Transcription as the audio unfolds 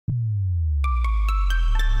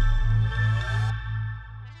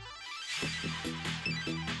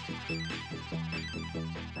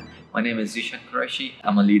My name is Zeeshan Qureshi.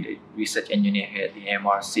 I'm a lead research engineer here at the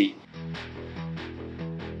AMRC.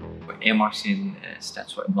 AMRC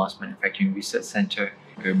stands for Advanced Manufacturing Research Centre.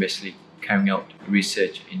 We're basically carrying out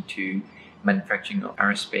research into manufacturing of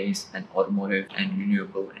aerospace and automotive and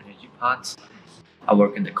renewable energy parts. I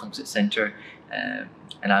work in the Composite Centre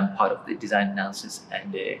and I'm part of the design analysis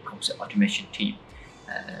and the composite automation team.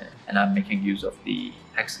 And I'm making use of the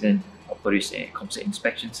Hexagon composite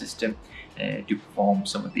inspection system to perform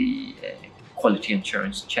some of the quality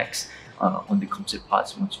assurance checks on the composite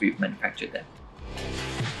parts once we've manufactured them.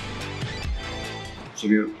 So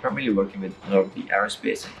we're primarily working with a lot of the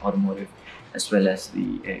aerospace and automotive as well as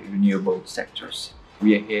the renewable sectors.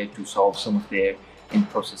 We are here to solve some of their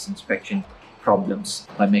in-process inspection problems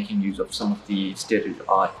by making use of some of the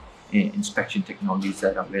state-of-the-art inspection technologies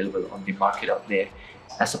that are available on the market out there.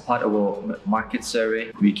 As a part of our market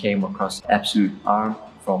survey, we came across absolute arm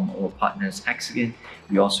from our partners Hexagon.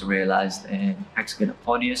 We also realized Hexagon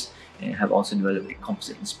have also developed a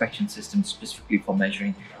composite inspection system specifically for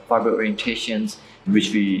measuring fiber orientations,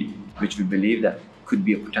 which we believe that could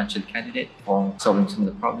be a potential candidate for solving some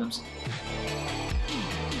of the problems.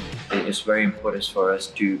 It is very important for us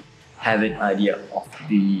to have an idea of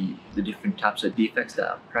the different types of defects that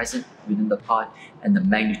are present within the part and the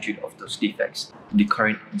magnitude of those defects. The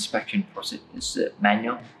current inspection process is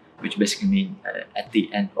manual, which basically means at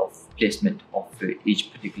the end of placement of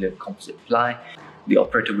each particular composite ply, the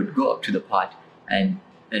operator would go up to the part and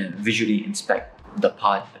visually inspect the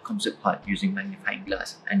composite part using magnifying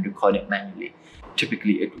glass and record it manually.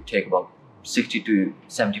 Typically, it would take about 60 to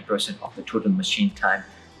 70% of the total machine time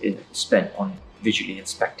spent on visually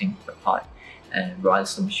inspecting the part, and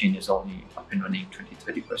whilst the machine is only up and running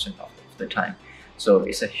 20-30% of the time. So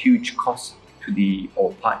it's a huge cost to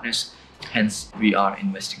our partners. Hence, we are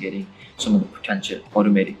investigating some of the potential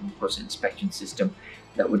automated in-process inspection system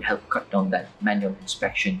that would help cut down that manual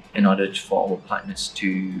inspection in order for our partners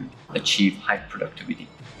to achieve high productivity.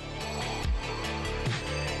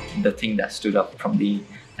 The thing that stood up from the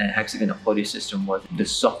Hexagon Apodius system was the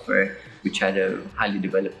software, which had a highly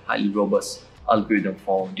developed, highly robust algorithm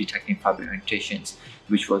for detecting fiber orientations,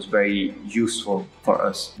 which was very useful for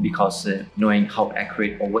us because knowing how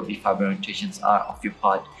accurate or what the fiber orientations are of your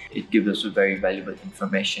part, it gives us very valuable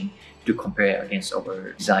information to compare against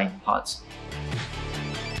our design parts.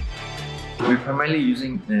 We're primarily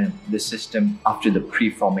using the system after the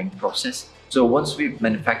pre-forming process. So once we've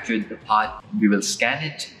manufactured the part, we will scan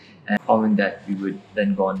it, and following that, we would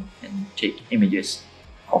then go on and take images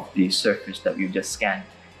of the surface that we've just scanned.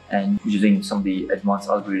 And using some of the advanced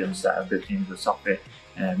algorithms that are built into the software,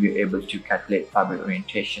 we're able to calculate fiber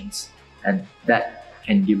orientations, and that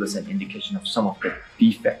can give us an indication of some of the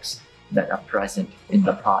defects that are present in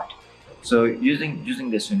the part. So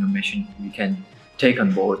using this information, we can take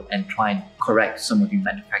on board and try and correct some of the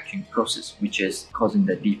manufacturing process which is causing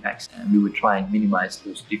the defects, and we would try and minimize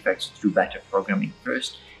those defects through better programming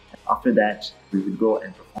first. After that, we would go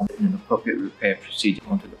and perform an appropriate repair procedure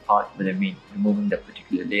onto the part, whether it means removing the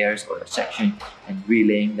particular layers or a section and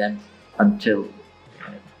relaying them until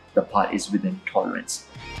the part is within tolerance.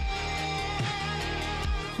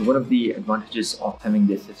 So one of the advantages of having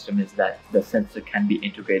this system is that the sensor can be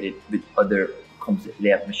integrated with other composite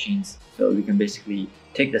layout machines. So we can basically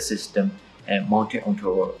take the system and mount it onto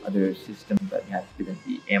our other systems that we have within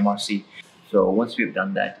the AMRC. So once we've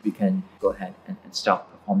done that, we can go ahead and start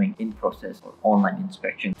performing in-process or online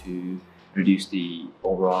inspection to reduce the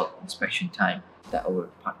overall inspection time that our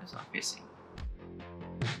partners are facing.